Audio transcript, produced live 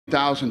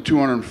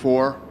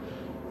1,204.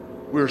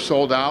 We were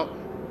sold out.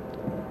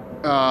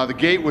 The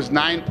gate was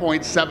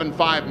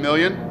 9.75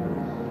 million.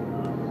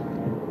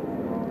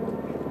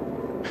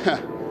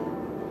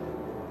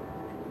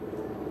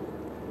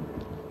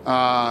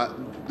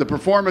 The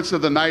performance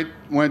of the night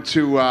went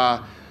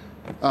to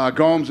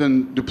Gomes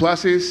and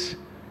Duplessis,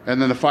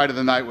 and then the fight of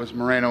the night was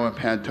Moreno and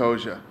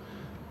Pantoja.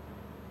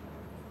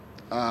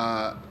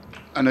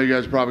 I know you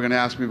guys are probably going to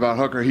ask me about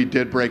Hooker. He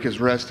did break his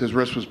wrist. His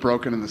wrist was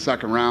broken in the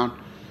second round.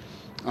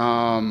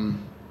 And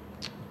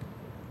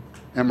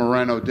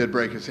Moreno did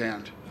break his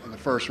hand in the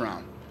first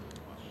round.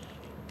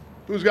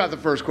 Who's got the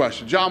first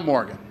question? John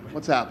Morgan.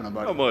 What's happening,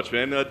 buddy? Not much,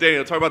 man.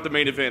 Daniel, talk about the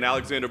main event,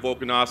 Alexander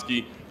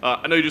Volkanovski.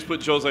 I know you just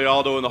put Jose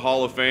Aldo in the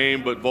Hall of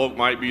Fame, but Volk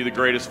might be the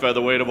greatest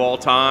featherweight of all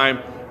time.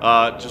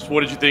 Just what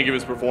did you think of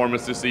his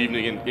performance this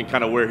evening and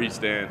kind of where he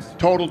stands?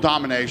 Total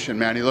domination,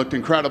 man. He looked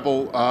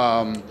incredible.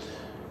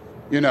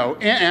 You know,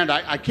 and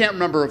I can't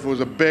remember if it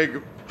was a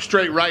big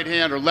straight right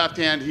hand or left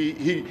hand.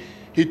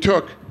 He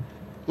took,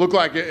 looked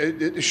like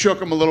it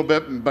shook him a little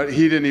bit, but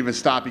he didn't even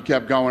stop. He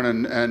kept going,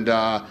 and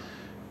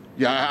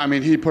yeah, I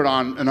mean, he put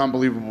on an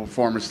unbelievable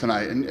performance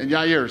tonight. And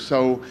Yair is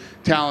so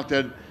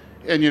talented,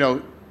 and you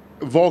know,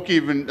 Volk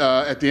even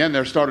at the end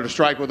there started to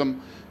strike with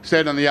him,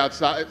 stayed on the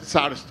outside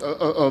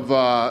of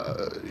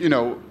you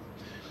know,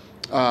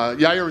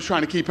 Yair was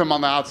trying to keep him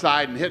on the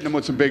outside and hitting him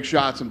with some big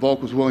shots, and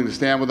Volk was willing to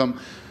stand with him.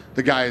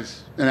 The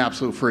guy's an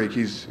absolute freak.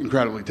 He's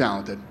incredibly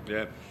talented.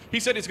 Yeah. He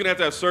said he's going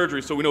to have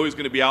surgery, so we know he's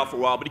going to be out for a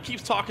while. But he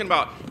keeps talking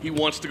about he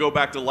wants to go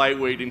back to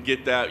lightweight and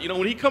get that. You know,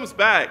 when he comes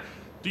back,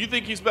 do you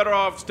think he's better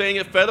off staying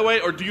at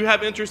featherweight, or do you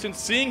have interest in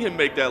seeing him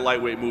make that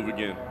lightweight move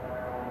again?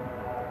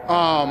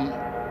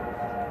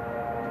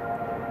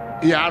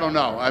 Yeah, I don't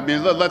know. I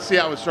mean, let's see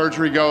how his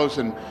surgery goes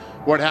and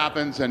what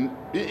happens. And,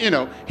 you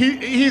know,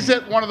 he's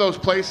at one of those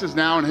places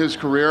now in his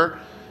career.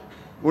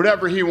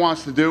 Whatever he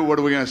wants to do, what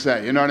are we going to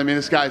say? You know what I mean?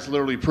 This guy's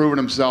literally proven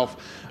himself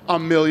a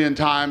million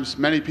times.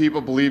 Many people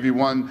believe he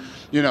won,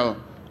 you know,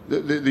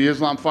 the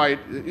Islam fight.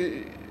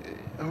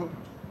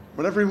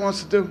 Whatever he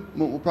wants to do,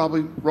 we'll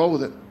probably roll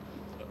with it.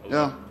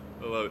 Yeah.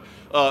 I love it.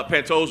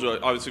 Pantoja,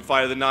 obviously,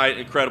 fight of the night,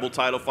 incredible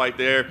title fight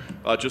there.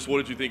 Just what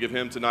did you think of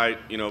him tonight?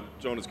 You know,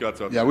 Jonas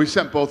guts up. Yeah, we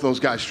sent both those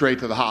guys straight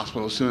to the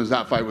hospital as soon as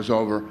that fight was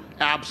over.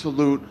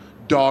 Absolute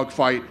dog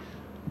fight,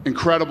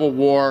 incredible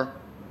war.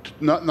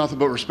 Nothing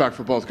but respect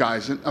for both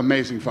guys. An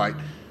amazing fight.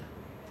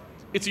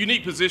 It's a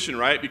unique position,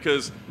 right?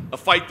 Because a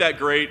fight that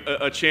great,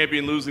 a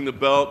champion losing the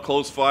belt,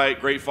 close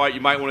fight, great fight,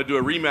 you might want to do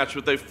a rematch,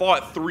 but they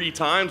fought 3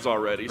 times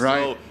already. Right.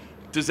 So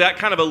does that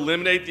kind of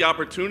eliminate the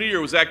opportunity,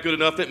 or was that good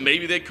enough that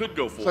maybe they could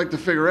go for it? It's like the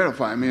Figueiredo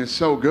fight. I mean, it's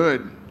so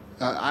good.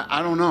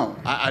 I don't know.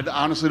 I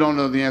honestly don't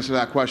know the answer to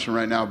that question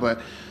right now,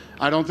 but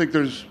I don't think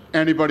there's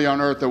anybody on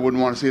earth that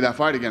wouldn't want to see that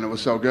fight again. It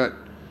was so good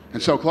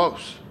and so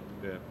close.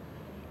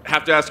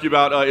 Have to ask you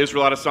about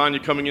Israel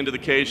Adesanya coming into the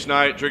cage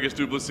tonight. Dricus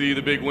du Plessis,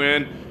 the big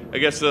win. I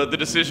guess the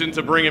decision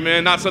to bring him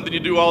in, not something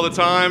you do all the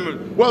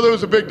time. Well, there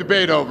was a big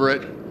debate over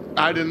it.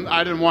 I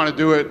didn't want to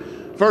do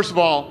it. First of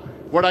all,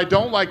 what I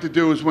don't like to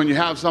do is when you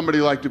have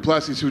somebody like du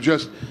Plessis who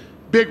just,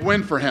 big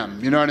win for him.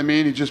 You know what I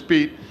mean? He just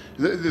beat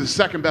the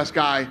second best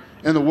guy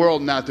in the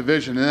world in that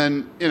division. And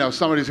then, you know,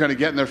 somebody's going to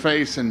get in their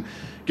face and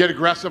get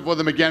aggressive with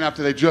him again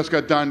after they just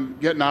got done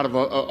getting out of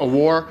a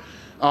war.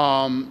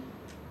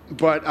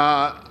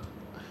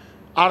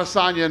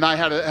 Adesanya and I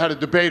had a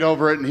debate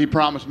over it, and he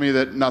promised me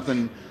that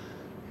nothing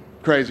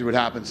crazy would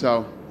happen,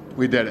 so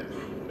we did it.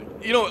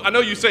 You know, I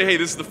know you say, hey,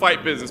 this is the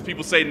fight business.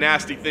 People say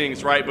nasty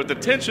things, right? But the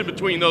tension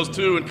between those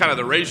two and kind of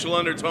the racial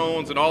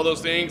undertones and all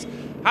those things,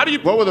 how do you...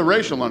 What were the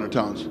racial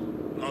undertones?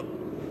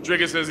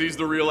 Dricus says he's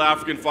the real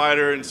African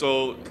fighter, and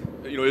so,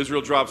 you know,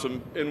 Israel dropped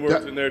some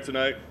N-words in there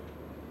tonight.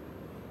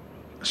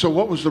 So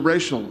what was the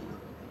racial...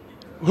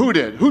 Who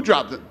did? Who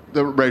dropped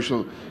the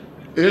racial...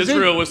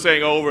 Israel was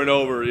saying over and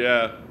over,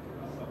 yeah.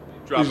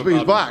 He's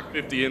black.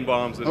 50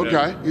 N-bombs in there.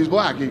 Okay, he's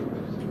black.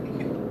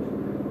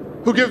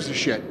 Who gives a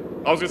shit?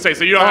 I was going to say,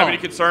 so you don't have any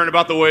concern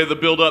about the way the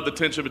build-up, the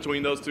tension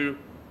between those two?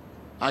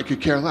 I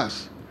could care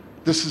less.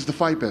 This is the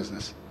fight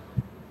business.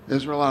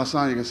 Israel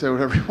Adesanya can say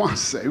whatever he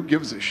wants to say. Who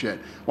gives a shit?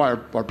 Why,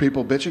 are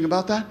people bitching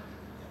about that?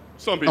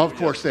 Some people, of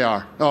course they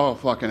are. Oh,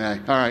 fucking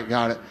A. All right,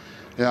 got it.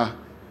 Yeah.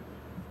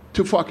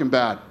 Too fucking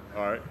bad.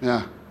 All right.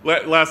 Yeah.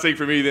 Last thing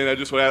for me, then, I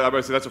just want to add,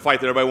 that's a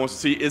fight that everybody wants to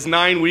see. Is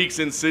 9 weeks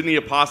in Sydney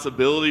a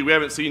possibility? We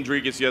haven't seen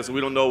Dricus yet, so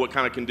we don't know what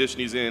kind of condition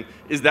he's in.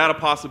 Is that a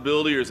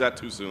possibility, or is that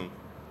too soon?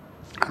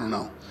 I don't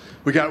know.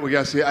 We got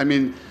to see. I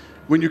mean,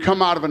 when you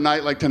come out of a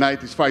night like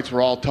tonight, these fights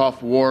were all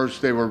tough wars.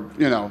 They were,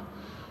 you know,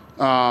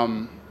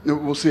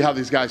 we'll see how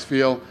these guys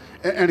feel.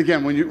 And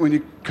again, when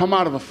you come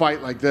out of a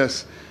fight like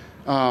this,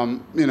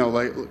 you know,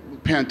 like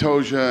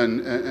Pantoja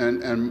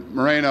and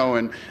Moreno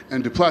and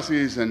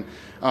Duplessis, and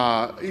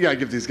you got to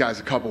give these guys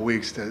a couple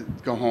weeks to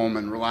go home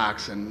and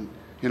relax and,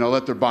 you know,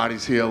 let their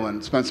bodies heal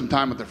and spend some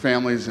time with their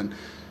families. And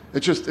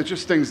it's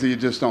just things that you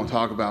just don't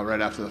talk about right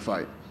after the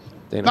fight.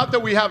 Dana. Not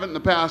that we haven't in the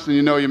past, and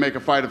you make a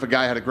fight if a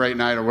guy had a great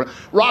night or what.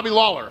 Robbie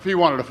Lawler, if he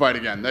wanted to fight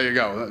again, there you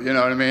go. You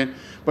know what I mean?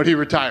 But he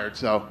retired,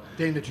 so.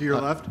 Dana, to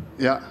your left.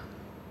 Yeah.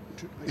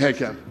 Hey,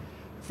 Kev.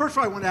 First of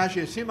all, I want to ask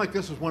you, it seemed like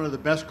this was one of the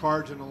best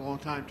cards in a long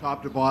time,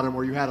 top to bottom,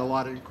 where you had a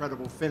lot of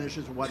incredible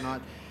finishes and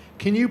whatnot.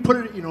 Can you put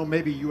it,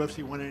 maybe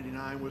UFC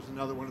 189 was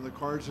another one of the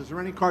cards. Is there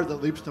any card that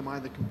leaps to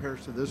mind that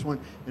compares to this one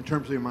in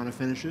terms of the amount of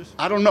finishes?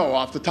 I don't know.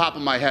 Off the top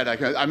of my head,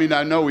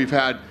 I know we've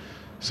had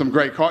some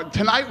great cards.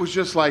 Tonight was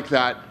just like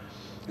that.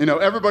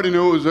 Everybody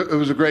knew it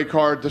was a great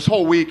card. This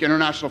whole week,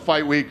 International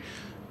Fight Week,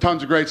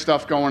 tons of great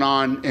stuff going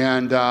on.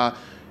 And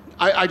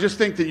I just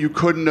think that you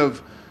couldn't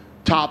have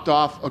topped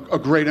off a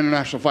great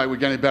International Fight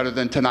Week any better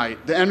than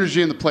tonight. The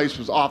energy in the place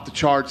was off the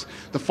charts.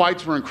 The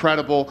fights were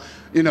incredible.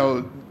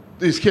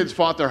 These kids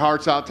fought their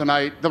hearts out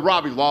tonight. The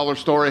Robbie Lawler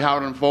story, how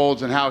it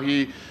unfolds and how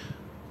he,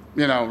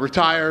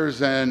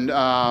 retires. And,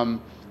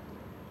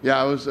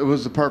 yeah, it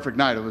was the perfect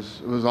night. It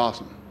was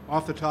awesome.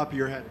 Off the top of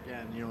your head,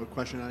 again, a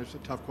question, it's a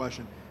tough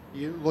question.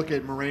 You look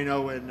at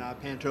Moreno and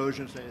Pantoja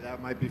and say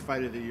that might be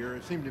fight of the year.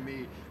 It seemed to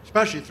me,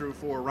 especially through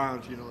 4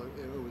 rounds, it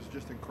was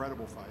just an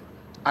incredible fight.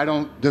 I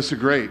don't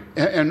disagree.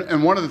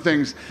 And one of the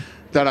things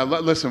that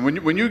listen,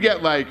 when you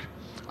get like,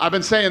 I've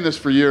been saying this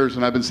for years,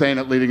 and I've been saying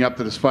it leading up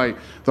to this fight,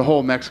 the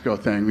whole Mexico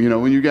thing.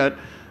 When you get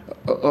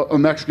a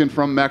Mexican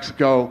from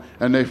Mexico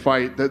and they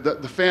fight,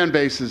 the fan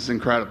base is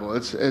incredible.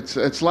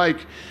 It's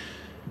like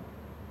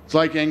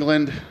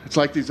England. It's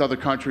like these other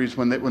countries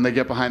when they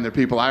get behind their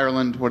people.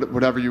 Ireland,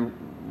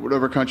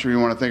 whatever country you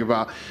want to think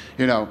about.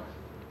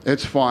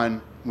 It's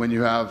fun when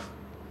you have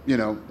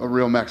a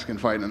real Mexican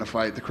fighting in a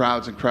fight. The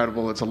crowd's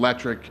incredible. It's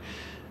electric,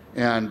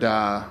 and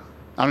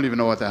I don't even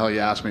know what the hell you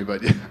asked me,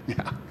 but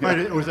yeah.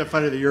 Was that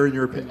fight of the year in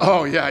your opinion?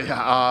 Oh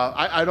yeah.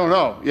 I don't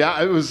know.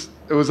 Yeah, it was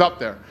up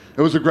there.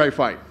 It was a great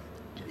fight.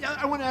 Yeah,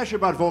 I want to ask you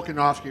about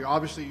Volkanovski.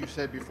 Obviously, you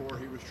said before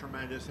he was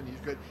tremendous and he's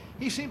good.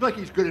 He seems like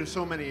he's good in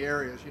so many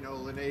areas.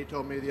 Lene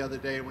told me the other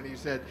day when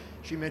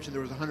she mentioned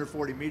there was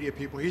 140 media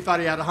people. He thought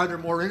he had 100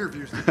 more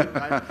interviews to do,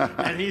 right?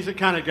 And he's the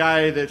kind of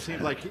guy that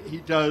seems like he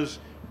does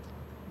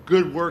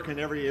good work in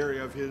every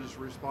area of his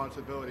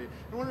responsibility.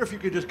 I wonder if you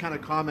could just kind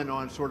of comment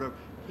on sort of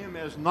him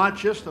as not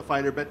just a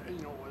fighter, but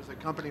as a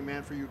company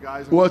man for you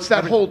guys. Well, it's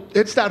that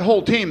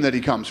whole team that he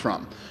comes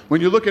from.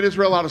 When you look at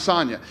Israel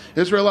Adesanya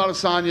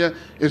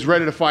is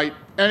ready to fight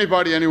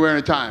anybody, anywhere,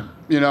 anytime.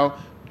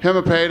 Him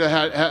and Pereira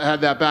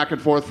had that back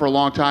and forth for a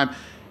long time.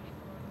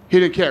 He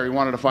didn't care. He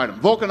wanted to fight him.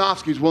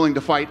 Volkanovski's willing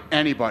to fight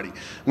anybody.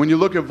 When you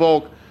look at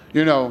Volk,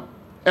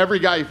 every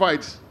guy he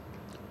fights,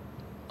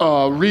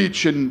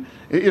 reach and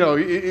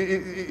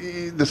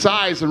the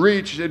size and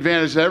reach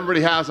advantage that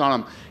everybody has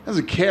on him. He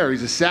doesn't care.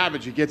 He's a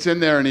savage. He gets in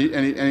there and he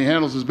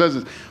handles his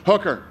business.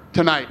 Hooker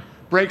tonight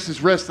breaks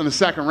his wrist in the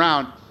 2nd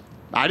round.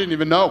 I didn't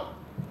even know.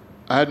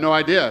 I had no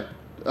idea.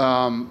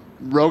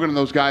 Rogan and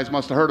those guys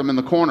must have hurt him in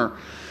the corner.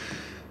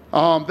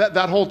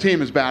 That whole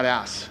team is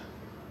badass.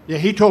 Yeah,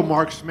 he told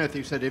Mark Smith,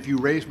 he said, if you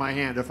raise my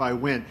hand, if I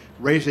win,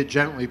 raise it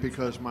gently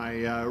because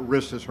my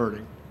wrist is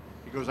hurting.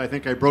 He goes, I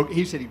think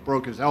he said he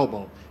broke his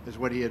elbow, is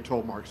what he had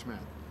told Mark Smith.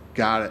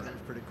 Got it. That's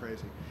pretty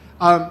crazy.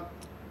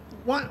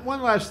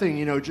 One last thing,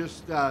 do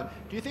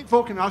you think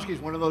Volkanovski is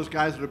one of those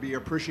guys that will be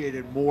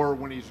appreciated more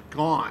when he's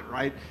gone,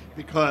 right?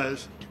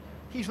 Because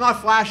he's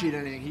not flashy at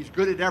anything. He's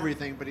good at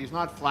everything, but he's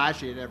not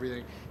flashy at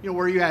everything.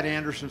 Where you had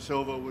Anderson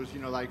Silva was,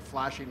 like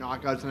flashy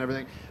knockouts and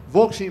everything.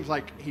 Volk seems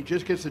like he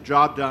just gets the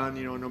job done,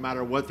 no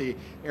matter what the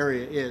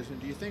area is. And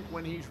do you think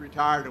when he's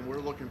retired and we're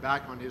looking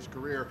back on his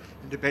career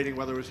and debating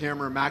whether it was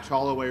him or Max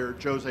Holloway or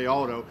Jose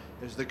Aldo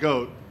as the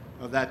GOAT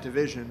of that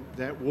division,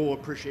 that we'll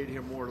appreciate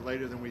him more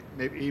later than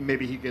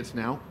maybe he gets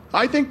now?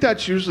 I think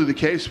that's usually the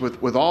case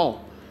with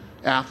all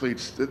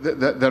athletes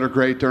that are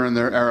great during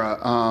their era.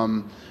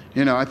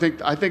 I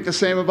think the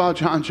same about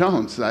John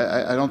Jones.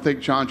 I don't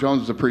think John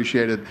Jones is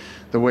appreciated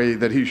the way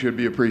that he should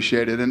be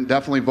appreciated, and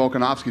definitely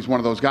Volkanovski is one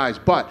of those guys.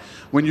 But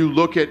when you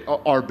look at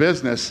our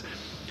business,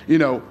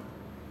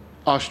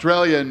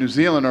 Australia and New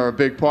Zealand are a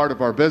big part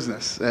of our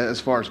business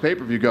as far as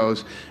pay-per-view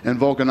goes, and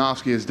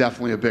Volkanovski is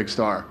definitely a big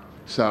star.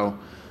 So,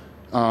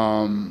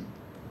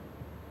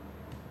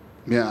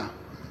 yeah,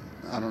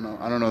 I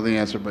don't know the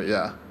answer, but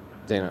yeah.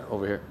 Dana,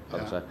 over here,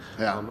 other side.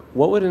 Yeah.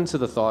 What went into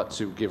the thought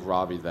to give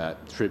Robbie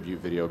that tribute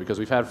video? Because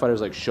we've had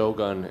fighters like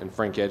Shogun and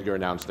Frank Edgar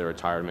announce their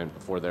retirement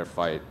before their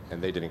fight,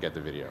 and they didn't get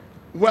the video.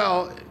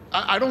 Well,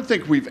 I don't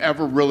think we've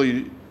ever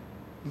really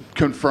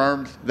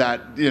confirmed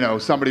that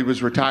somebody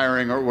was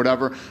retiring or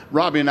whatever.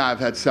 Robbie and I have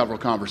had several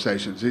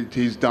conversations.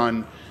 He's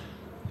done.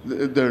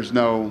 There's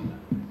no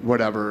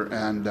whatever,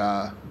 and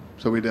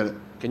so we did it.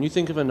 Can you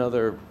think of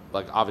another?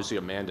 Like, obviously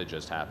Amanda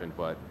just happened,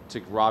 but to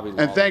Robbie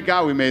Lawler. And thank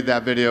God we made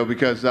that video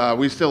because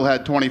we still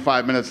had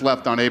 25 minutes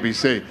left on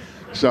ABC.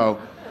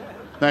 So,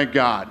 thank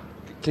God.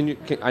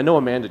 I know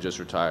Amanda just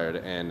retired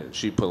and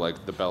she put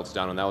like the belts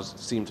down and that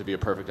seemed to be a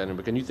perfect ending,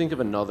 but can you think of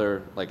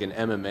another, like in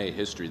MMA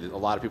history, that a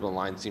lot of people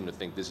online seem to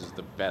think this is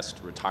the best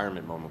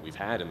retirement moment we've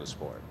had in the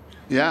sport?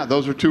 Yeah,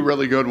 those are 2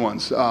 really good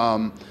ones.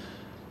 I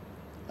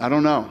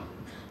don't know.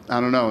 I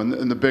don't know.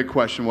 And the big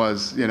question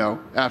was,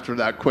 after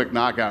that quick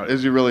knockout,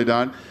 is he really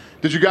done?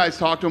 Did you guys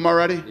talk to him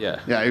already? Yeah.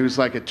 Yeah, he was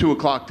like at 2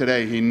 o'clock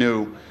today. He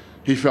knew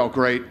he felt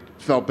great,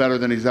 felt better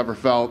than he's ever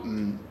felt,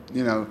 and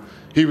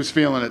he was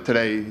feeling it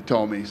today. He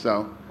told me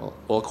so.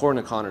 Well,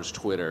 according to Conor's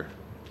Twitter,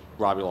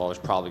 Robbie Lawler's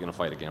probably going to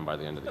fight again by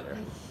the end of the year.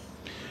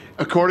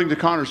 According to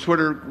Conor's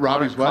Twitter,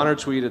 Robbie's what? Conor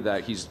tweeted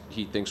that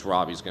he thinks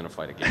Robbie's going to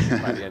fight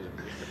again by the end of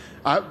the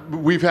year.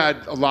 We've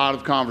had a lot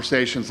of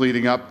conversations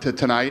leading up to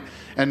tonight,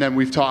 and then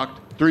we've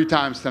talked 3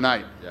 times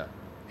tonight. Yeah.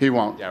 He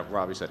won't. Yeah,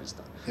 Robbie said he's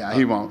done. Yeah,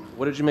 he won't.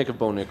 What did you make of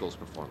Bo Nickal's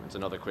performance?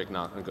 Another quick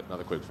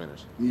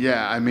finish.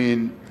 Yeah, I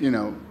mean,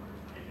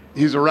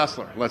 he's a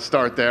wrestler. Let's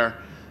start there.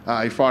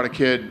 He fought a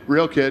kid,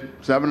 real kid,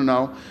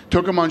 7-0.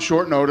 Took him on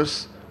short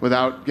notice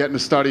without getting to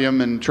study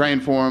him and train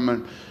for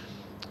him.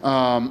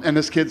 And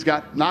this kid's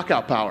got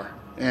knockout power.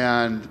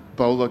 And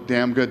Bo looked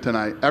damn good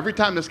tonight. Every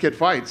time this kid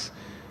fights,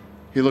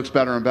 he looks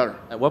better and better.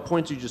 At what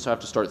point do you just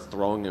have to start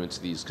throwing him into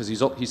these? Because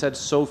he's had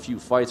so few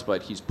fights,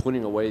 but he's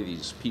putting away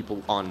these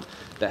people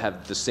that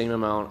have the same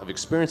amount of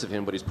experience of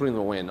him, but he's putting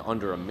them away in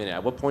under a minute.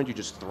 At what point do you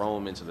just throw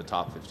him into the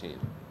top 15?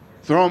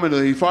 Throw him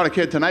into. He fought a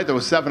kid tonight that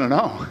was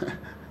 7-0.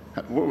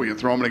 What were you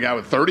throw him in a guy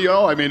with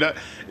 30-0? I mean,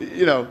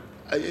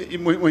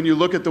 when you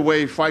look at the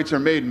way fights are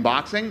made in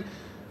boxing,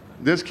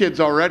 this kid's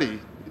already,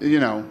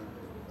 way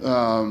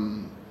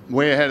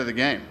ahead of the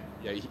game.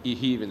 Yeah, he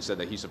even said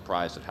that he's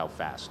surprised at how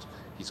fast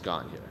he's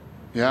gone here.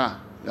 Yeah.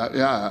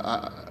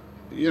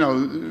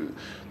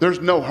 There's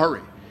no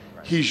hurry.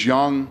 Right. He's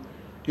young.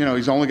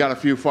 He's only got a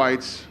few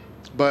fights.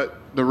 But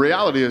the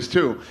reality is,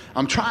 too,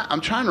 I'm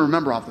trying to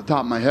remember off the top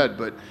of my head,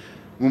 but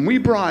when we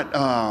brought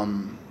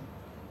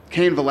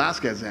Cain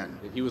Velasquez in.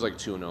 He was like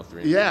 2-0,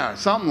 3-0. Yeah,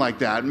 something like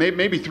that.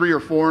 Maybe 3 or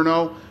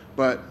 4-0,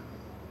 but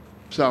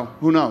so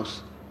who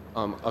knows?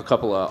 A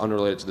couple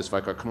unrelated to this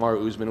fight card.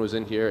 Kamaru Usman was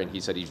in here, and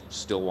he said he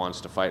still wants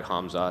to fight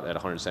Khamzat at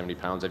 170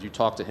 pounds. Have you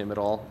talked to him at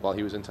all while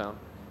he was in town?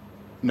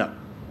 No,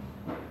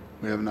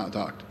 we have not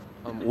talked.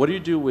 What do you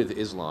do with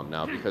Islam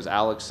now? Because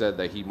Alex said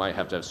that he might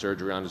have to have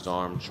surgery on his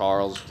arm.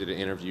 Charles did an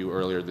interview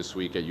earlier this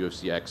week at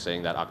UFC X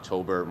saying that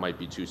October might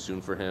be too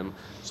soon for him.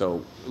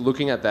 So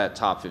looking at that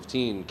top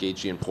 15,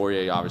 Gaethje and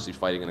Poirier obviously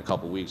fighting in a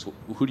couple weeks,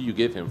 who do you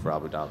give him for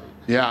Abu Dhabi?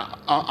 Yeah,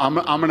 I'm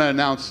going to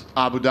announce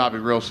Abu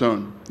Dhabi real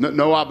soon.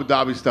 No Abu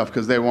Dhabi stuff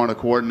because they want to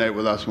coordinate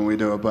with us when we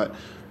do it, but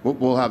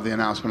we'll have the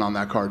announcement on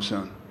that card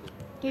soon.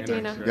 Hey,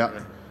 Dana.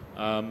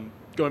 Yeah.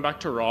 Going back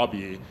to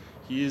Robbie,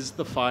 he's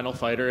the final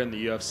fighter in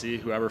the UFC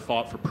who ever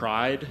fought for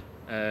Pride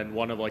and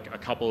one of a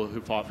couple who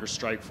fought for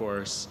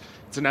Strikeforce.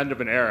 It's an end of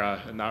an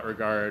era in that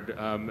regard.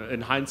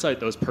 In hindsight,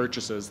 those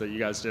purchases that you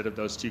guys did of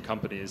those 2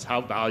 companies,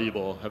 how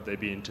valuable have they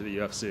been to the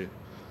UFC?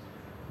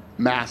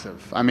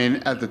 Massive. I mean,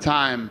 at the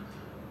time,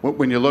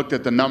 when you looked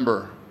at the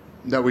number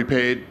that we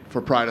paid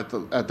for Pride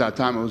at that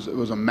time, it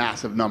was a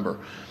massive number.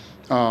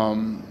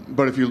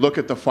 But if you look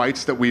at the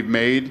fights that we've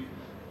made,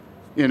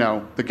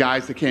 the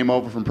guys that came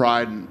over from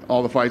Pride and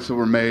all the fights that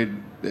were made,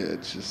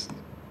 it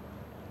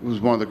was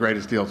one of the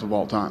greatest deals of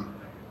all time.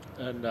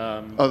 And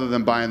other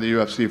than buying the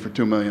UFC for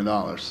 $2 million.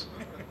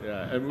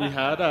 Yeah, and we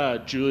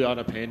had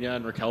Juliana Pena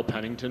and Raquel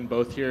Pennington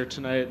both here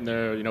tonight, and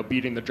they're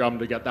beating the drum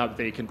to get that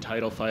vacant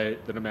title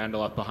fight that Amanda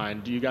left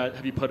behind.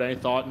 Have you put any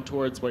thought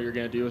towards what you're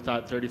going to do with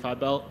that 35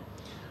 belt?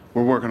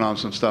 We're working on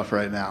some stuff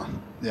right now.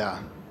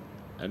 Yeah.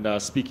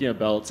 And speaking of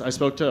belts, I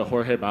spoke to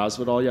Jorge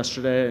Masvidal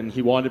yesterday, and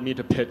he wanted me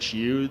to pitch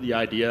you the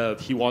idea of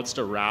he wants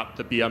to wrap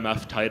the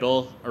BMF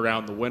title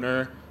around the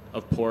winner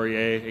of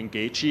Poirier and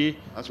Gaethje.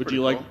 Would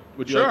you like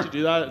to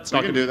do that?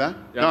 We can do that.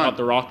 Yeah, not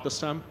The Rock this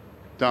time.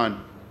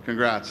 Done.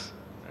 Congrats.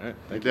 All right,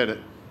 You did it.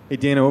 Hey,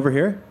 Dana, over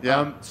here.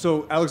 Yeah.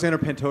 So Alexander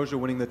Pantoja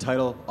winning the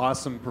title,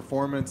 awesome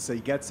performance.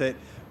 He gets it.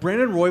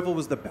 Brandon Royval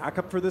was the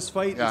backup for this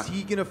fight. Yeah. Is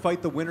he going to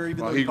fight the winner?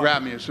 Well, he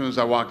grabbed me as soon as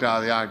I walked out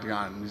of the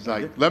octagon. He's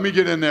like, let me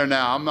get in there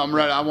now. I'm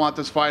ready. I want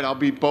this fight. I'll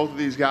beat both of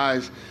these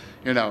guys.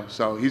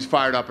 So he's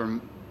fired up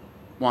and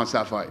wants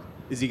that fight.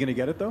 Is he going to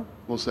get it, though?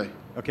 We'll see.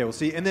 Okay, we'll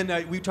see. And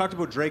then we talked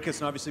about Dracus,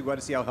 and obviously we got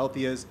to see how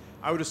healthy he is.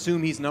 I would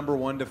assume he's number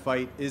 1 to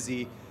fight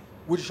Izzy.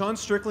 Would Sean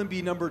Strickland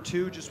be number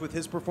 2 just with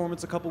his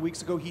performance a couple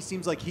weeks ago? He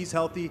seems like he's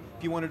healthy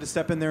if he wanted to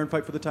step in there and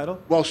fight for the title.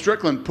 Well,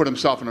 Strickland put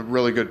himself in a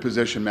really good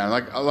position, man.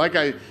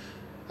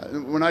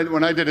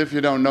 When I did If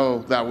You Don't Know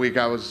that week,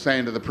 I was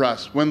saying to the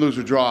press, win, lose,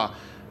 or draw,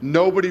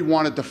 nobody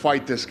wanted to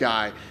fight this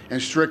guy.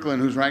 And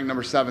Strickland, who's ranked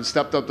number 7,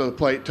 stepped up to the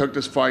plate, took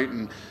this fight,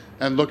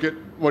 and look at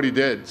what he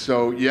did.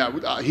 So,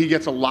 yeah, he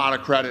gets a lot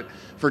of credit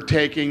for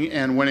taking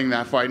and winning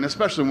that fight, and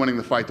especially winning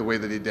the fight the way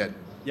that he did.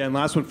 Yeah, and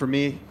last one for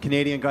me,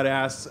 Canadian got to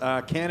ask,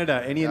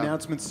 Canada, any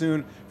announcements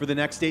soon for the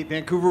next date?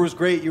 Vancouver was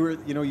great.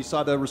 You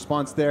saw the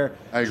response there.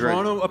 I agree.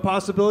 Toronto, a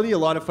possibility? A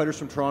lot of fighters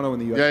from Toronto in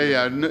the UFC.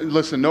 Yeah.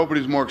 Listen,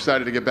 nobody's more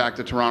excited to get back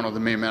to Toronto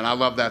than me, man. I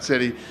love that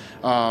city.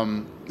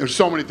 There's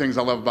so many things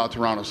I love about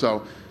Toronto.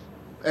 So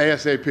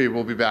ASAP,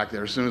 we'll be back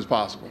there as soon as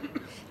possible.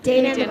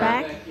 Dana in the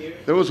back.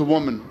 There was a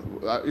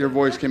woman, your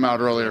voice came out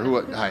earlier.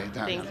 Hi,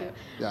 Thank you.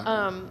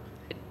 Yeah.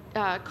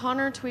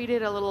 Connor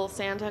tweeted a little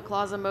Santa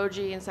Claus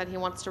emoji and said he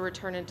wants to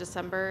return in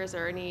December. Is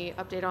there any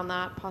update on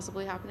that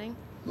possibly happening?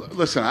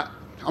 Listen,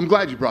 I'm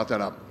glad you brought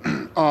that up.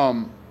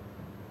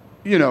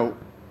 You know,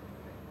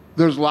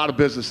 there's a lot of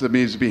business that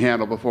needs to be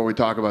handled before we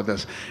talk about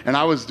this. And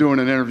I was doing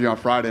an interview on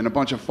Friday, and a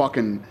bunch of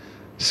fucking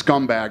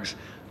scumbags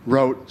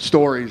wrote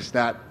stories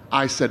that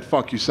I said,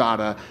 fuck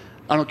USADA.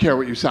 I don't care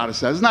what USADA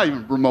says. It's not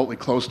even remotely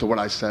close to what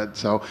I said.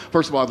 So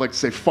first of all, I'd like to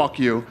say fuck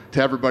you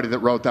to everybody that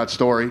wrote that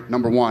story,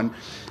 number one.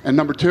 And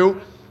number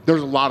two,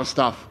 there's a lot of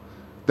stuff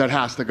that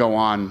has to go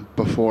on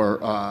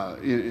before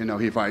you know,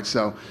 he fights.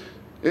 So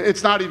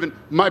it's not even,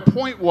 my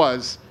point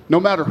was, no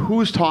matter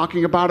who's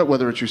talking about it,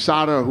 whether it's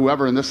USADA or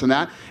whoever and this and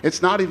that,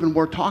 it's not even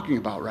worth talking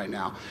about right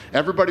now.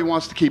 Everybody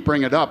wants to keep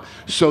bringing it up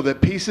so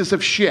that pieces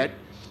of shit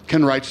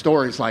can write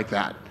stories like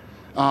that.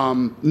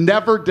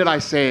 Never did I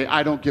say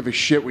I don't give a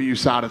shit what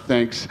USADA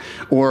thinks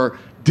or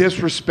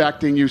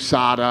disrespecting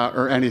USADA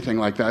or anything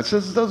like that.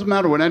 It doesn't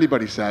matter what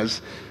anybody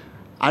says.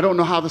 I don't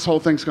know how this whole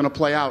thing's going to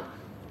play out.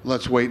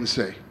 Let's wait and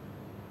see.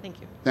 Thank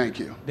you. Thank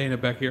you. Dana,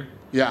 back here.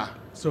 Yeah.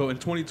 So in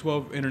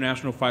 2012,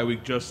 International Fight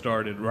Week just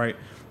started, right?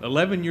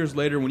 11 years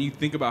later, when you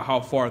think about how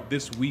far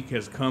this week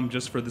has come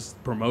just for this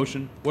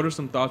promotion, what are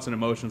some thoughts and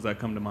emotions that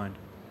come to mind?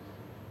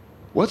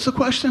 What's the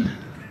question?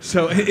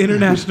 So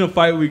International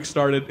Fight Week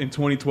started in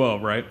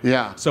 2012, right?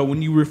 Yeah. So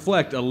when you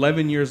reflect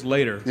 11 years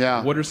later,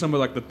 yeah, what are some of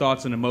like the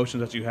thoughts and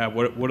emotions that you have?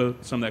 What are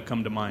some that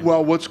come to mind?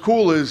 Well, what's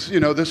cool is, you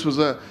know, this was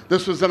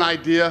an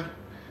idea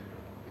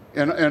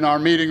in our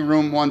meeting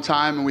room one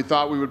time, and we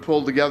thought we would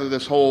pull together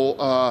this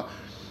whole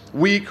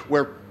week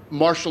where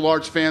martial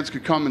arts fans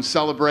could come and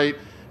celebrate,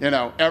 you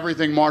know,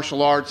 everything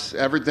martial arts,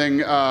 everything,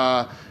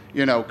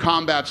 you know,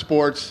 combat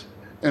sports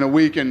in a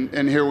week,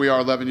 and here we are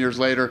 11 years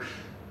later.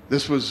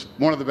 This was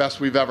one of the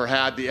best we've ever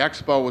had. The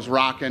expo was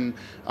rocking.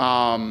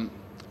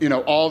 You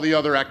know, all the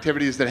other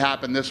activities that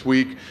happened this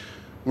week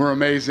were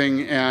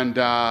amazing, and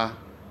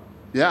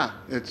yeah,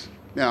 it's,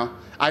 you know,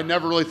 I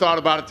never really thought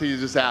about it till you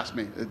just asked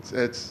me.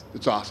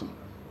 It's awesome.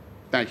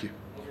 Thank you.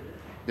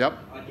 Yep.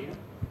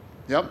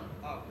 Yep.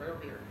 Right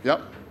over here.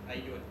 Yep. How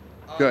you doing?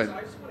 Good. So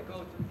I just want to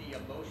go through the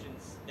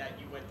emotions that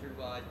you went through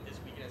this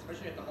weekend,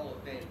 especially at the Hall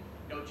of Fame.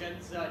 You know,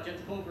 Jens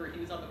Pulver, he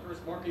was on the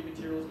first marketing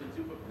materials when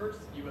Zuffa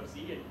purchased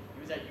UFC, and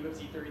he was at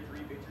UFC 33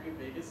 victory in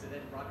Vegas, and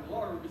then Robbie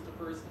Lawler was the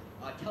first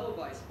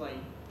televised fight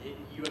in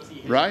UFC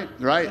history.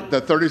 Right. So,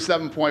 the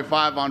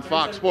 37.5 on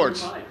Fox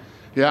Sports.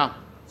 Yeah.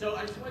 So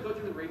I just want to go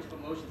through the range of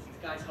emotions. These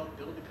guys helped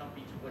build the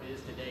company to what it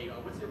is today.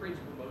 What's the range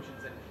of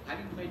emotions, and how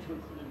do you plan to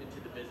include them into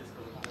the business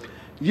going forward?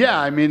 Yeah,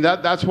 I mean,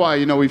 that's why,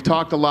 you know, we've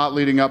talked a lot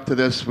leading up to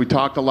this. We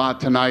talked a lot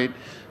tonight.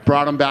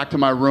 Brought him back to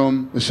my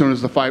room as soon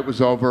as the fight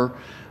was over.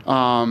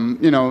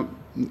 You know,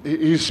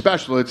 he's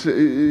special.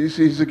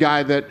 He's a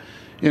guy that,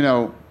 you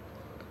know,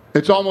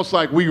 it's almost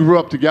like we grew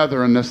up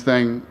together in this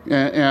thing.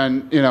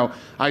 And you know,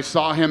 I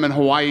saw him in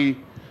Hawaii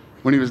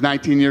when he was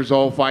 19 years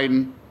old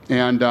fighting,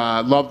 and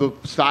loved the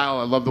style.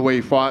 I loved the way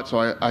he fought,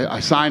 so I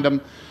signed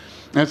him.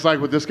 And it's like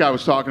what this guy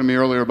was talking to me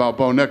earlier about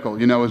Bo Nickel.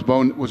 You know, was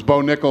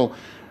Bo Nickel,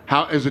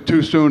 how is it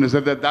too soon? Is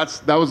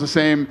that was the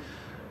same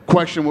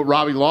question with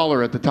Robbie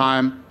Lawler at the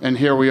time, and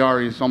here we are.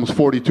 He's almost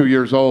 42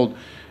 years old,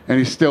 and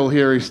he's still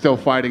here. He's still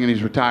fighting, and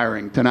he's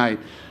retiring tonight.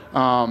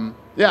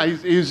 Yeah,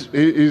 he's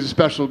a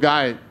special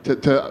guy to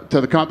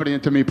the company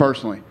and to me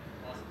personally.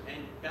 Awesome. And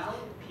Val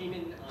came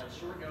in on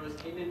short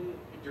notice, came in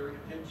during a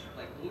pinch.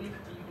 Like, will you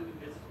continue doing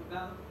business with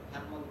Val?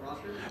 Have him on the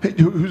roster? Hey,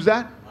 who's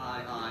that?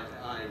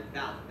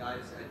 Val, guys,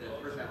 the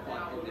person that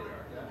fought Bo Nickel.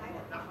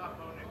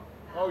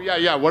 Oh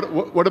yeah.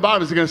 What about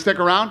him? Is he going to stick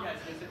around? Yeah, he's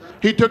gonna stick around.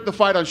 He took the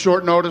fight on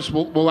short notice.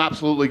 We'll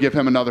absolutely give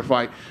him another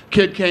fight.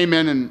 Kid came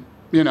in and,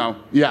 you know,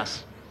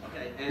 yes.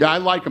 Okay. Yeah, I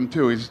like him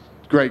too. He's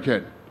a great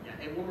kid. Yeah,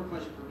 and one more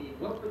question for me.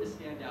 What were the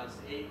standouts,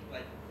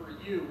 like for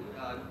you,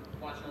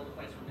 watching all the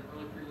fights from the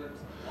early prelims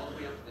all the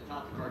way up to the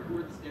top of the card? Who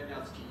were the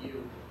standouts to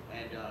you?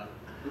 And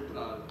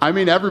I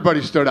mean,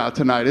 everybody stood out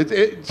tonight.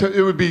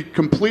 It would be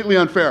completely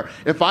unfair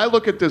if I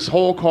look at this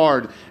whole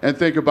card and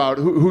think about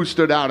who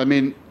stood out. I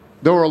mean,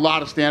 there were a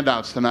lot of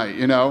standouts tonight.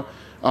 You know,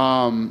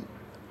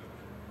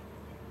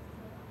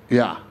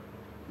 yeah.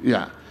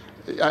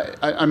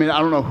 I mean, I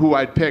don't know who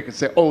I'd pick and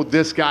say, oh,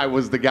 this guy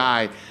was the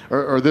guy,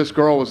 or this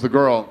girl was the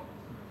girl,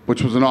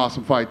 which was an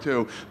awesome fight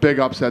too. Big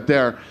upset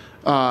there.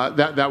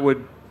 That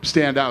would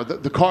stand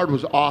out. The card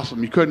was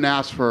awesome. You couldn't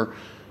ask for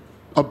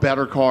a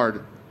better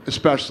card,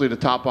 especially to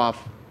top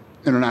off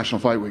International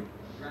Fight Week.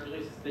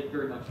 Congratulations. Thank you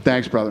very much.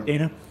 Thanks, brother.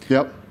 Dana?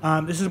 Yep.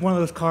 This is one of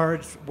those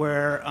cards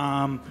where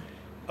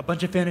a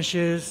bunch of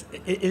finishes.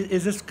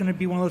 Is this going to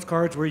be one of those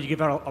cards where you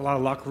give out a lot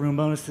of locker room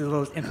bonuses,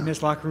 those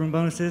infamous locker room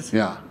bonuses?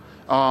 Yeah.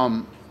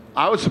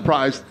 I was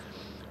surprised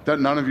that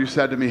none of you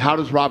said to me, how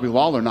does Robbie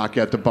Lawler not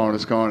get the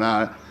bonus going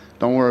on?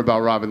 Don't worry about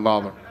Robbie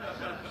Lawler.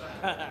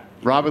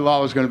 Robbie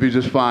Lawler's going to be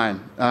just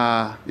fine.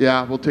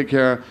 Yeah, we'll take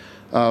care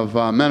of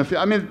Menifee.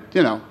 I mean,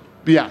 you know,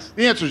 yes.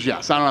 The answer is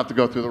yes. I don't have to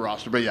go through the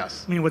roster, but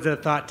yes. I mean, was it a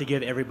thought to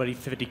give everybody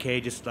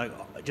 $50K,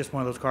 just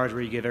one of those cards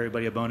where you give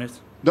everybody a bonus?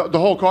 The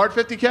whole card,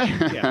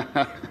 $50K?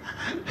 Yeah.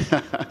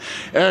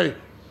 Hey,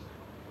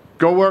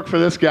 Go work for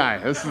this guy.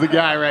 This is the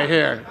guy right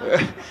here.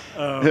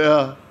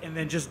 Yeah. And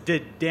then just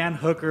did Dan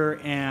Hooker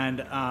and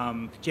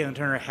Jalen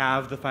Turner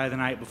have the fight of the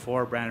night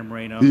before Brandon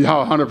Moreno? Yeah,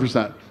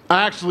 100%.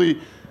 I actually,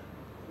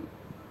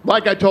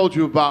 like I told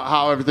you about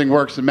how everything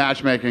works in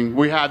matchmaking,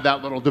 we had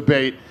that little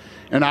debate,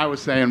 and I was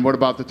saying, what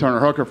about the Turner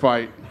Hooker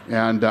fight?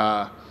 And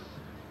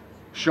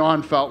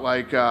Sean felt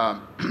like,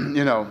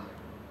 you know,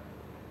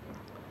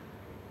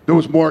 there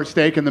was more at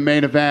stake in the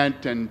main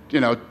event, and,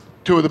 you know,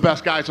 two of the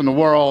best guys in the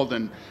world,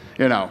 and,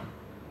 you know,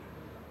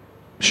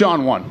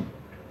 Sean won.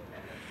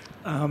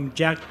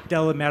 Jack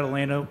Della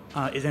Maddaleno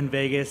is in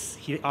Vegas.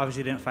 He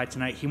obviously didn't fight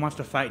tonight. He wants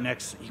to fight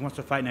next. He wants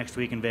to fight next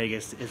week in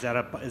Vegas. Is that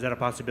a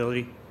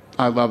possibility?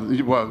 I love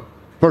it. Well,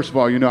 first of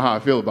all, you know how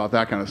I feel about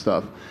that kind of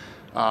stuff.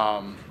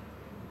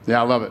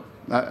 Yeah, I love it.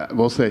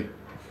 We'll see.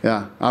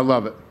 Yeah, I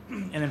love it.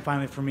 And then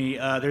finally for me,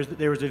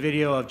 there was a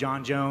video of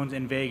John Jones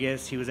in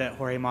Vegas. He was at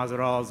Jorge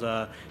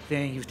Masvidal's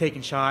thing. He was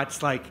taking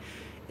shots. Like,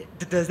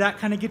 does that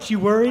kind of get you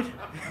worried?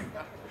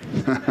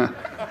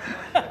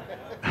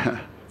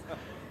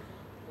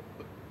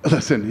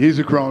 Listen, he's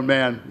a grown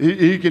man.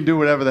 He can do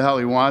whatever the hell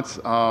he wants.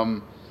 I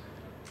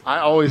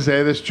always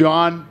say this,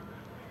 John,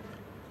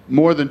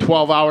 more than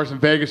 12 hours in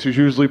Vegas is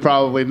usually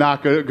probably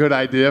not a good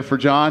idea for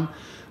John.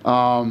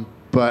 Yeah,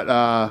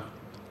 I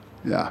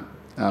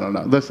don't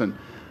know. Listen,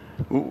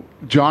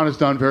 John has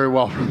done very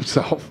well for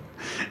himself.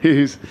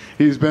 He's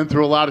been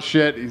through a lot of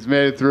shit. He's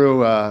made it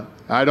through.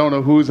 I don't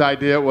know whose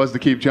idea it was to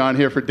keep John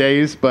here for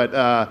days, but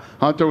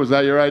Hunter, was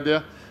that your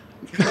idea?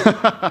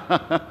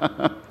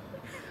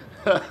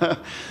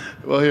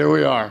 Well, here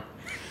we are.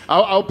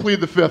 I'll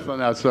plead the fifth on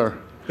that, sir.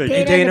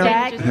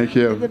 Dana. Thank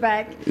you. In the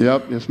back.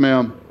 Yep, yes,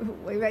 ma'am.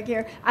 Way back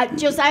here.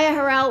 Josiah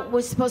Harrell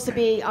was supposed to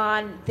be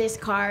on this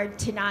card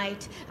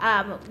tonight.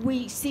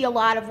 We see a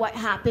lot of what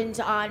happens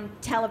on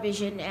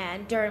television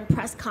and during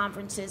press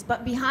conferences,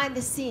 but behind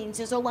the scenes,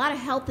 there's a lot of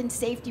health and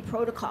safety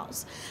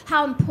protocols.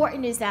 How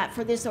important is that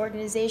for this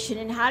organization,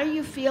 and how do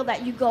you feel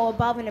that you go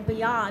above and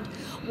beyond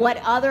what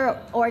other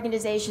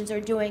organizations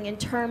are doing in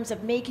terms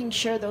of making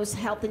sure those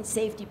health and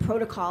safety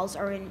protocols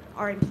are in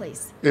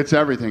place? It's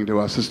everything to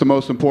us. It's the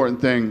most important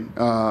thing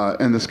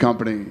in this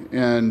company,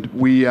 and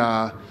we.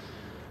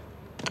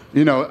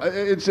 You know,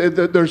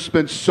 there's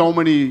been so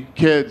many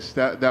kids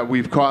that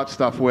we've caught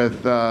stuff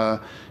with,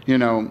 you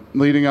know,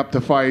 leading up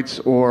to fights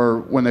or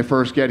when they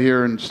first get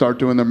here and start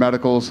doing their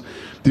medicals,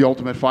 the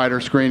Ultimate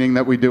Fighter screening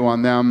that we do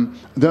on them,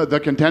 the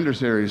Contender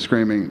Series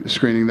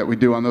screening that we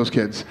do on those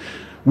kids.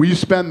 We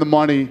spend the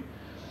money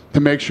to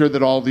make sure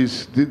that all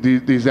these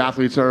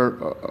athletes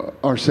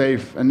are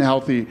safe and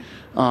healthy.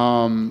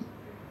 Yeah,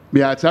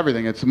 it's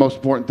everything. It's the most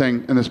important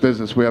thing in this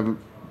business. We have a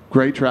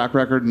great track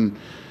record, and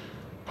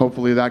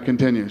hopefully that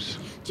continues.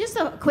 Just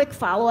a quick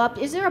follow-up.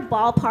 Is there a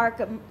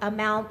ballpark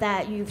amount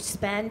that you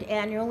spend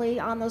annually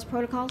on those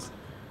protocols?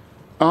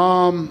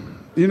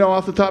 You know,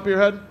 off the top of your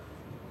head?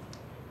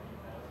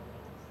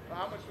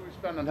 How much do we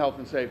spend on health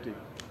and safety?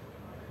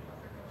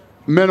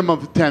 Minimum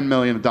of $10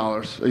 million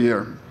a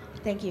year.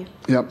 Thank you.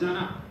 Yep.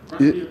 Dana,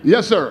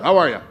 yes, sir. How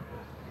are you?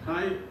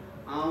 Hi.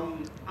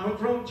 I'm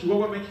from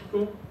Chihuahua,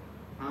 Mexico.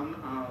 I'm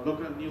a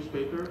local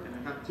newspaper, and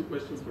I have two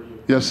questions for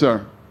you. Yes,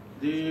 sir.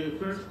 The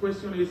first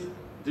question is,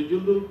 do you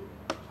look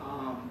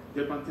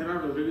the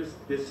Pantera Rodriguez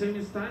the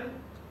same style,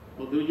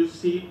 or do you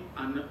see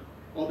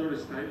another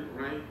style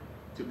right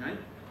tonight?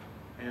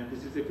 And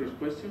this is the first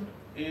question.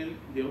 And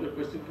the other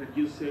question, can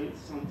you say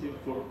something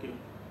for, okay,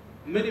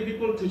 many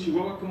people to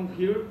Chihuahua come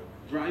here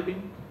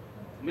driving,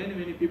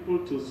 many people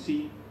to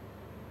see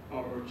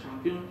our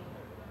champion,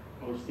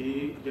 or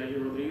see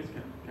Jiri Rodriguez.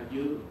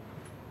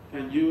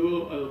 Can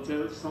you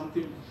tell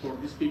something for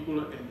these people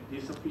and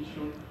this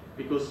official?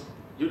 Because,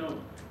 you know,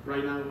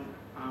 right now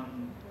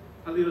I'm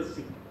a little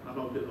sick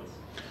about the loss.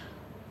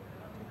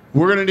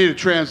 We're going to need a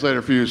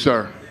translator for you,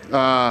 sir.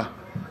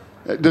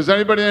 Does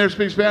anybody here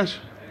speak Spanish?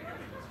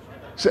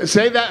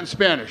 Say that in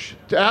Spanish.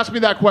 Ask me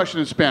that question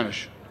in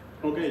Spanish.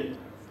 Okay.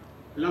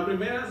 La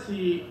primera,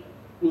 si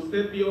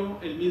usted vio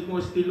el mismo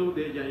estilo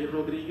de Jiri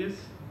Rodriguez,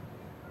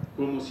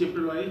 como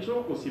siempre lo ha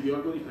hecho, o si vio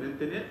algo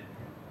diferente en él.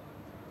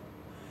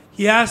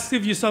 He asked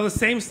if you saw the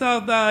same style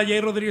of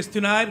Jiri Rodriguez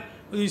tonight,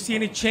 or do you see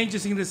any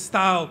changes in the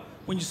style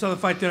when you saw the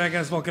fight tonight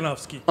against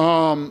Volkanovski?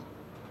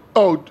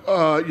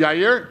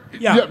 Yair?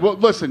 Yeah. Well,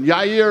 listen,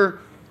 Yair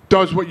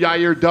does what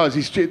Yair does.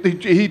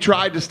 He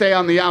tried to stay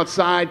on the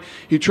outside.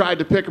 He tried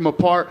to pick him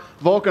apart.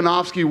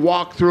 Volkanovski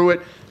walked through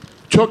it,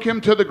 took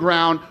him to the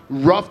ground,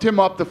 roughed him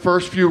up the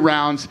first few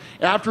rounds.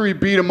 After he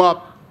beat him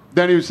up,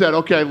 then he said,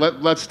 okay,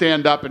 let's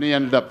stand up, and he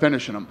ended up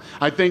finishing him.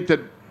 I think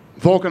that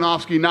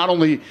Volkanovski not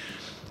only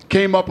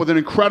came up with an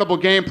incredible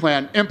game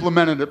plan,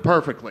 implemented it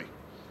perfectly.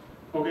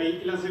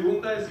 Okay, la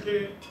segunda es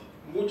que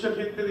mucha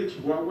gente de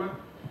Chihuahua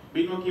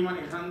vino aquí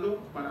manejando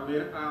para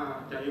ver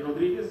a Jiri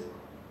Rodriguez.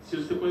 Si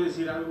usted puede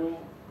decir algo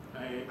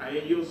a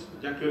ellos,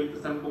 ya que ahorita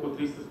están un poco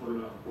tristes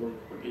porque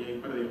Jiri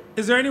perdió.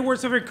 Is there any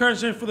words of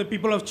encouragement for the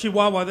people of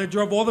Chihuahua that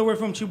drove all the way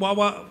from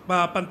Chihuahua,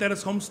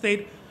 Pantera's home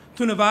state,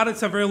 to Nevada?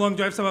 It's a very long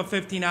drive, it's about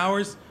 15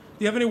 hours,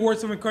 you have any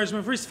words of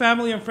encouragement for his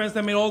family and friends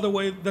that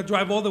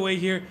drive all the way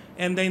here,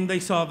 and then they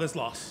saw this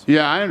loss?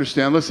 Yeah, I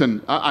understand.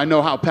 Listen, I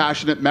know how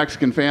passionate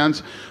Mexican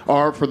fans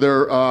are for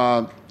their,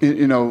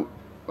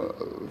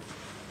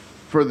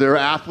 for their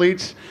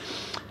athletes.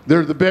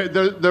 They're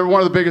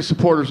one of the biggest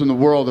supporters in the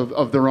world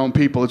of their own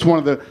people. It's one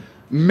of the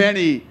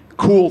many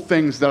cool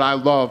things that I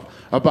love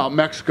about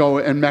Mexico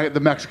and the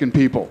Mexican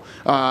people.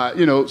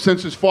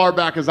 Since as far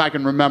back as I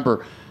can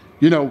remember,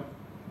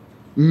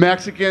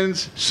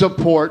 Mexicans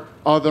support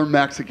other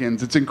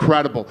Mexicans. It's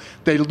incredible.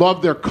 They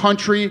love their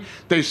country.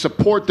 They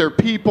support their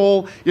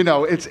people.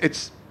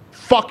 It's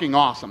fucking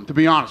awesome, to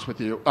be honest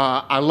with you.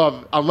 I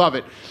love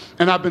it.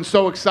 And I've been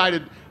so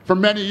excited for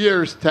many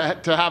years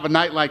to have a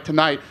night like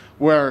tonight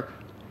where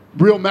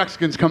real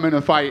Mexicans come in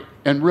and fight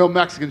and real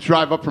Mexicans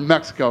drive up from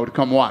Mexico to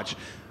come watch.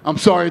 I'm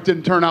sorry it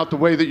didn't turn out the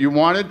way that you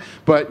wanted,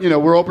 but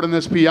we're opening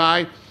this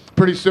PI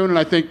pretty soon, and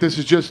I think this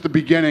is just the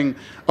beginning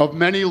of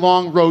many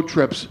long road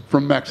trips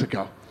from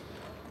Mexico.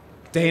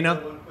 Dana?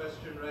 One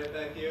question right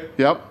back here.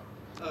 Yep.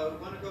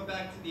 Want to go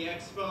back to the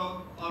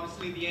Expo.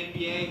 Obviously, the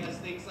NBA has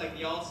things like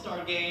the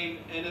All-Star Game.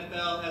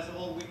 NFL has a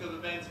whole week of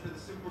events for the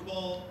Super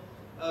Bowl.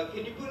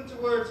 Can you put into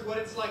words what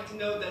it's like to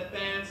know that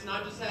fans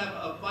not just have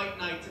a fight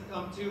night to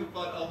come to,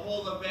 but a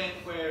whole event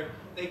where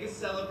they can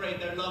celebrate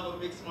their love of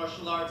mixed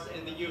martial arts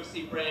and the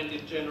UFC brand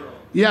in general?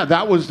 Yeah,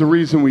 that was the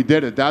reason we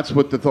did it. That's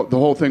what the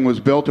whole thing was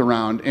built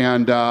around.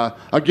 And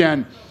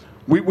again,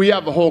 we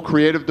have a whole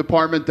creative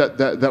department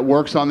that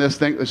works on this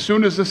thing. As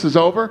soon as this is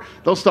over,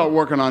 they'll start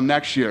working on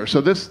next year. So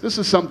this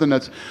is something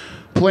that's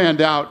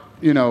planned out,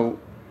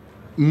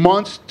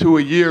 months to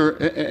a year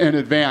in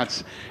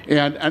advance,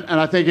 and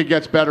I think it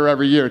gets better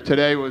every year.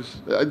 Today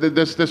was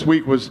this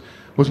week was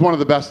one of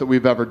the best that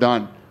we've ever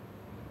done.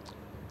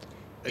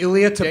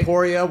 Ilia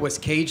Topuria was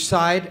cage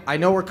side. I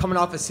know we're coming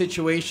off a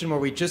situation where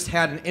we just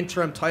had an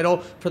interim title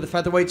for the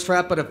featherweight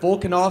strap, but if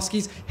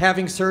Volkanovski's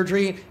having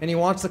surgery and he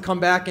wants to come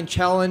back and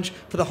challenge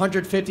for the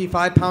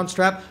 155-pound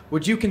strap,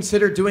 would you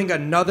consider doing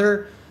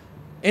another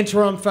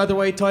interim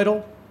featherweight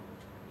title?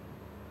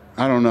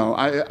 I don't know.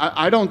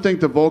 I don't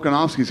think that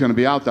Volkanovski's going to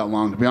be out that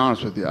long, to be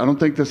honest with you. I don't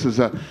think this is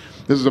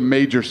a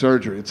major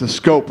surgery. It's a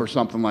scope or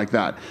something like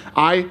that.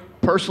 I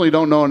personally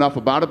don't know enough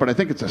about it, but I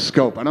think it's a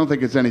scope. I don't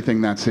think it's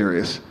anything that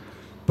serious.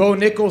 Bo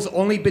Nickal's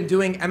only been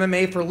doing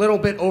MMA for a little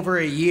bit over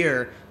a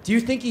year. Do you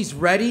think he's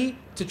ready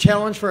to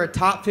challenge for a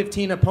top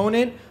 15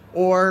 opponent,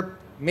 or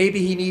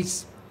maybe he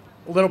needs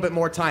a little bit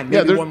more time,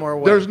 maybe one more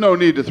away? There's no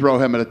need to throw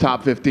him at a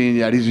top 15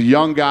 yet. He's a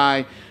young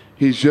guy.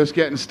 He's just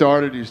getting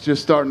started. He's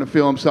just starting to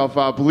feel himself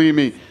out. Believe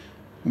me,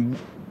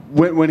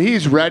 when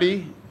he's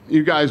ready,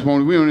 you guys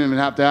won't. We don't even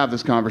have to have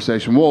this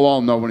conversation. We'll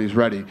all know when he's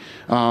ready.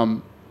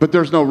 But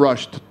there's no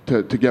rush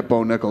to get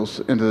Bo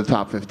Nickal into the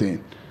top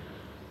 15.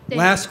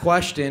 Last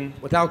question,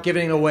 without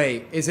giving it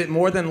away. Is it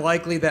more than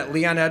likely that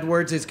Leon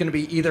Edwards is going to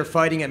be either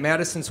fighting at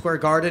Madison Square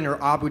Garden or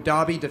Abu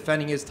Dhabi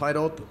defending his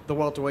title, the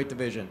welterweight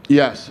division?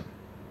 Yes.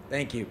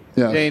 Thank you.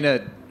 Yes.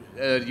 Dana,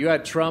 you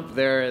had Trump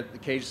there at the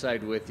cage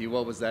side with you.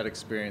 What was that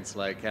experience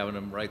like, having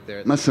him right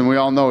there? Listen, we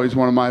all know he's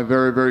one of my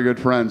very, very good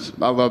friends.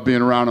 I love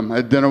being around him. I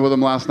had dinner with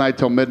him last night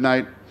till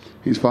midnight.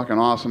 He's fucking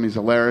awesome. He's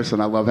hilarious,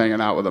 and I love hanging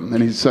out with him.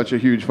 And he's such a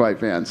huge fight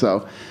fan.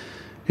 So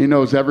he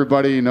knows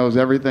everybody. He knows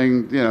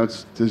everything.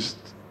 It's just,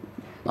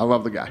 I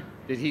love the guy.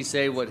 Did he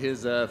say what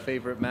his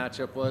favorite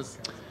matchup was?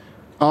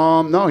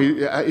 No,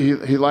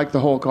 he liked the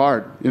whole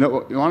card. You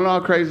want to know how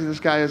crazy this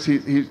guy is?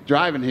 He's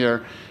driving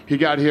here. He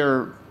got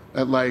here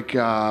at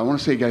I want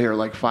to say he got here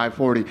at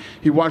 5:40.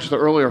 He watched the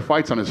earlier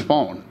fights on his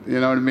phone. You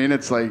know what I mean?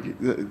 It's like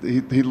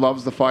he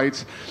loves the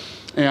fights.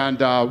 And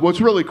what's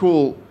really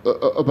cool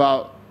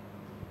about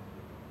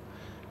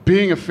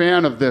being a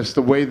fan of this,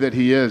 the way that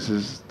he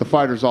is the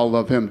fighters all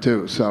love him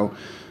too. So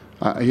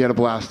he had a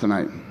blast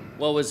tonight.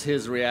 What was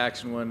his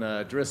reaction when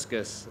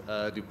Driscus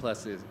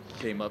Duplessis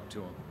came up to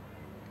him?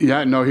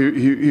 Yeah, no,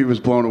 he was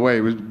blown away.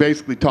 He was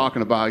basically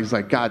talking about, he's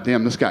like, God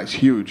damn, this guy's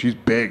huge. He's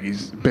big.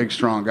 He's a big,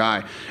 strong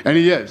guy. And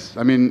he is.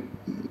 I mean,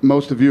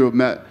 most of you have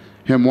met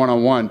him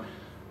one-on-one.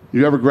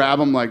 You ever grab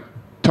him,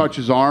 touch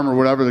his arm or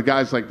whatever, the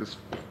guy's like this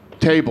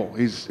table.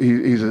 He's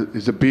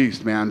a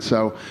beast, man.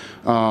 So,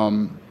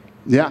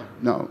 yeah,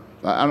 no.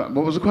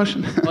 What was the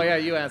question? Oh, yeah,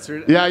 you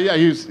answered. Yeah,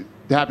 he was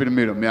happy to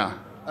meet him, yeah.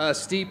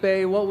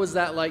 Stipe, what was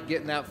that like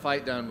getting that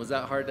fight done? Was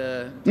that hard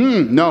to...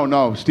 No.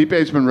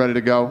 Stipe's been ready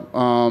to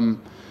go.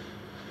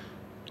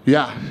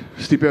 Yeah,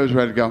 Stipe was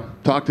ready to go.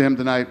 Talked to him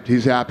tonight.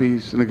 He's happy.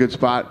 He's in a good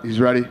spot. He's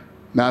ready.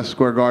 Madison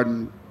Square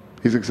Garden.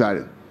 He's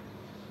excited.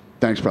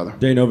 Thanks, brother.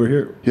 Dane, over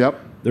here. Yep.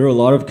 There were a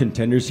lot of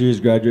Contender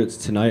Series graduates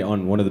tonight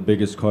on one of the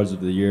biggest cards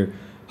of the year.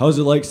 How is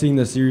it like seeing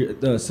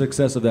the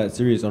success of that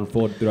series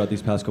unfold throughout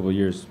these past couple of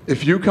years?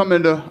 If you come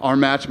into our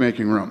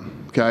matchmaking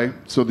room, okay,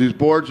 so these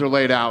boards are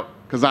laid out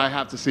because I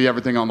have to see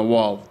everything on the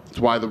wall. That's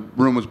why the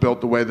room was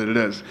built the way that it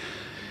is.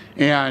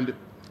 And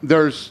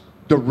there's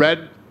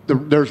red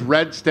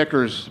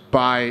stickers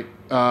by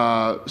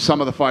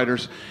some of the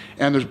fighters,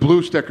 and there's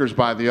blue stickers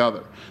by the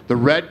other. The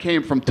red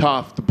came from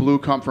Tough, the blue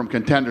come from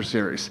Contender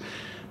Series.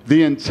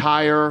 the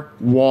entire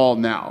wall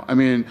now. I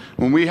mean,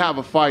 when we have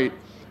a fight,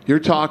 you're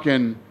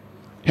talking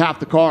half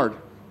the card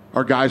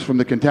are guys from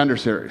the Contender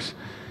Series.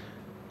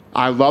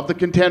 I love the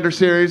Contender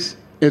Series.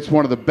 It's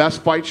one of the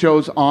best fight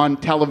shows on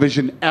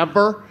television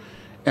ever,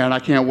 and I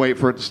can't wait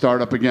for it to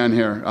start up again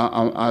here.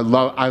 I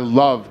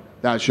love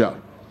that show.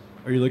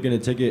 Are you looking to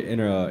take it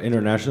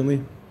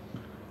internationally?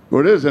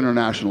 Well, it is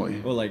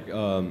internationally. Well, like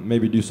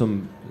maybe do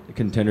some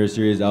Contender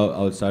Series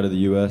outside of the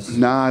U.S.?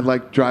 Nah, I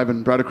like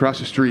driving right across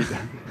the street.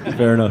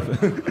 Fair enough.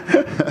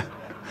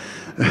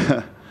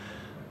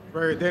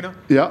 Right, Dana?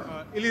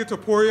 Yeah. Ilia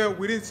Topuria,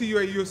 we didn't see you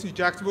at UFC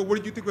Jacksonville. What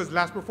did you think was his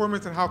last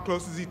performance, and how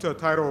close is he to a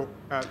title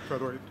at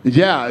featherweight?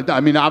 Yeah, I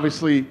mean,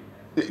 obviously,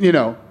 you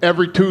know,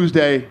 every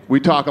Tuesday we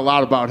talk a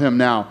lot about him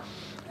now.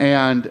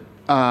 And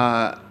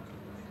I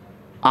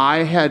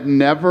had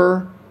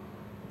never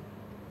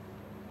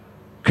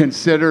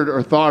considered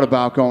or thought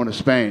about going to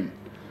Spain.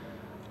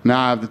 Now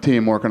I have the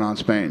team working on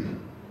Spain.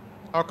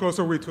 How close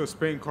are we to a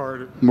Spain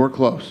card? We're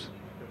close.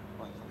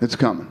 It's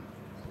coming.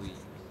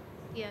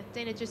 Yeah,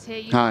 Dana, just here.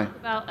 You Hi. talk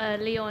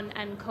about Leon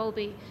and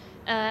Colby.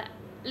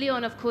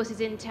 Leon, of course, is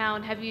in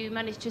town. Have you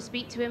managed to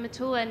speak to him at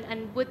all?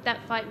 And would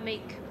that fight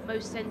make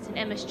most sense in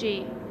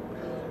MSG?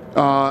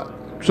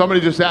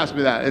 Somebody just asked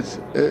me that. It's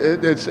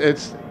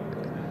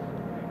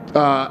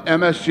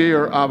MSG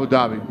or Abu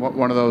Dhabi.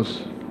 One of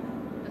those.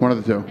 One of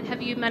the two. And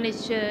have you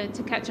managed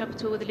to catch up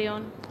at all with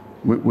Leon?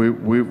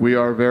 We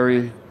are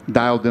very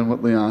dialed in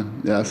with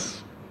Leon.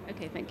 Yes.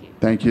 Okay, thank you.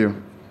 Thank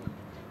you.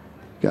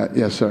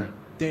 Yes, sir.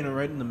 Dana,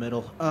 right in the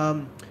middle.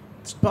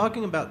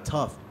 Talking about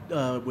Tough,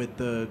 with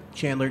the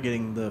Chandler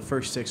getting the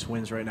first 6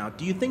 wins right now,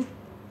 do you think,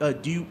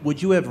 would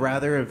you have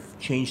rather have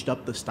changed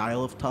up the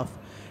style of Tough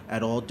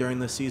at all during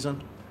the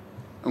season?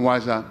 And why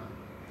is that?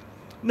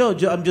 No,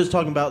 I'm just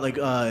talking about like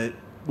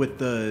with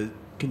the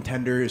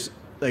contenders,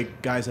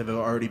 like guys have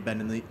already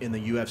been in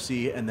the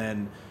UFC, and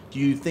then do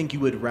you think you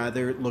would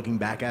rather, looking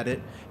back at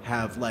it,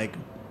 have like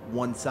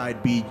one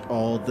side be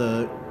all of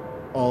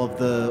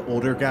the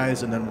older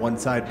guys and then one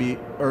side be,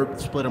 or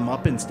split them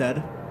up instead?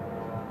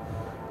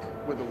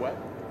 With the what?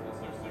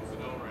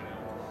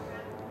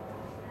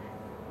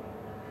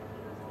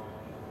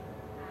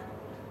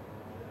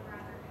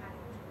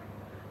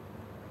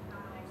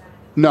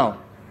 No.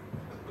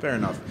 Fair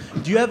enough.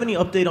 Do you have any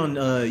update on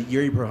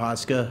Jiri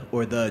Prochazka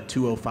or the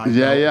 205?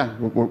 Yeah.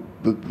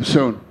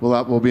 Soon.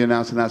 We'll be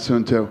announcing that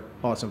soon too.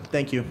 Awesome.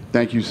 Thank you.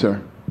 Thank you,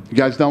 sir. You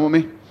guys done with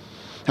me?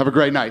 Have a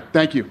great night.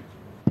 Thank you.